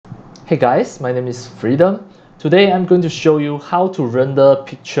Hey guys, my name is Freedom. Today I'm going to show you how to render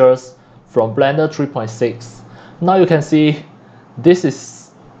pictures from Blender 3.6. Now you can see this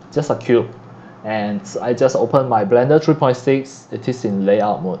is just a cube, and I just opened my Blender 3.6. It is in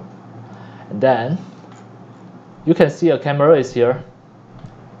layout mode, and then you can see a camera is here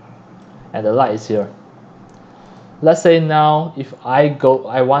and the light is here. Let's say now if I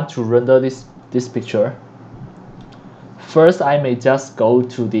want to render this picture. First, I may just go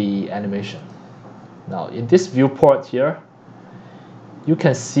to the animation. Now, in this viewport here, you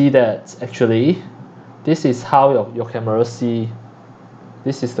can see that actually this is how your camera see.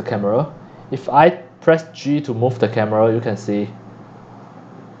 This is the camera. If I press G to move the camera, you can see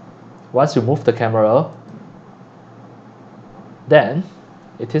once you move the camera, then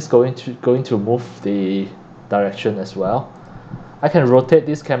it is going to move the direction as well. I can rotate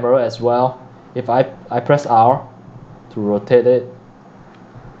this camera as well. If I press R to rotate it,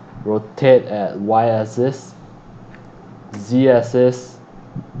 rotate at y-axis, z-axis,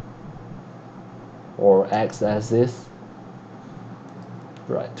 or x-axis.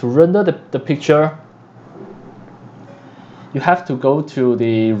 Right, to render the picture, you have to go to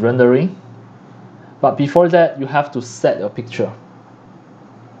the rendering, but before that you have to set your picture.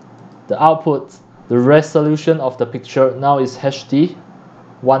 The output, the resolution of the picture now is HD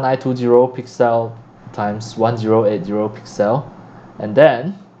 1920 pixel times 1080 pixel, and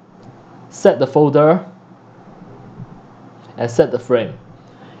then set the folder and set the frame.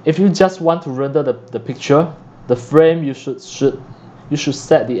 If you just want to render the picture, the frame you should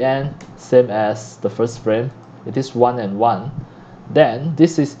set the end same as the first frame. It is 1 and 1. Then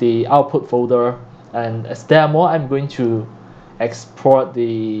this is the output folder, and as demo I'm going to export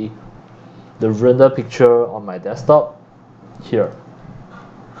the render picture on my desktop here.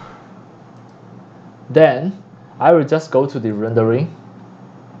 Then I will just go to the rendering,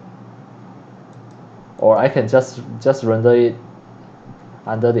 or I can just render it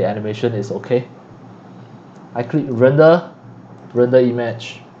under the animation is okay. I click render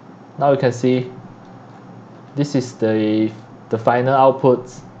image. Now you can see this is the final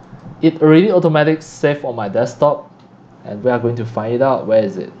output. It already automatically saved on my desktop, and we are going to find it out. Where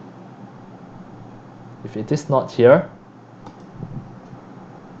is it? If it is not here,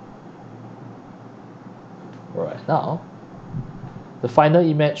 right now the final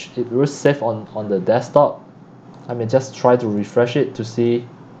image, it will save on the desktop. I may just try to refresh it to see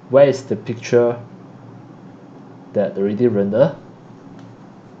where is the picture that already rendered.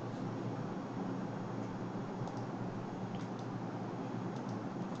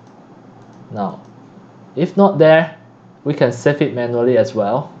 Now if not there, we can save it manually as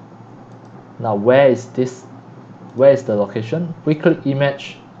well. Now where is this? Where is the location? We click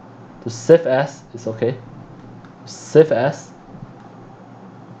image to save as. It's okay. Save as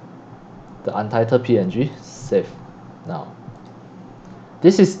the untitled PNG. Save. Now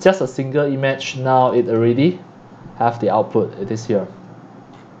this is just a single image. Now it already have the output. It is here.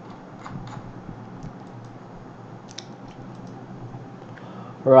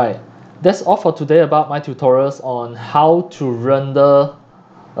 Right, that's all for today about my tutorials on how to render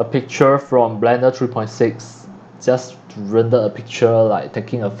a picture from Blender 3.6. Just to render a picture like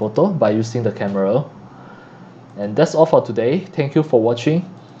taking a photo by using the camera. And that's all for today. Thank you for watching.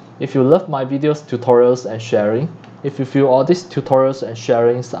 If you love my videos, tutorials, and sharing, if you feel all these tutorials and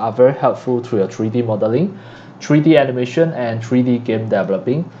sharings are very helpful to your 3D modeling, 3D animation, and 3D game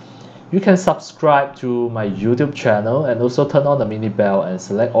developing, you can subscribe to my YouTube channel and also turn on the mini bell and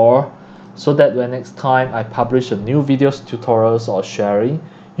select all, so that when next time I publish a new videos, tutorials, or sharing,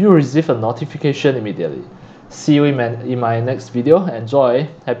 you receive a notification immediately. See you in my next video. Enjoy.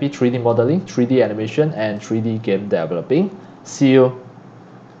 Happy 3D modeling, 3D animation, and 3D game developing. See you.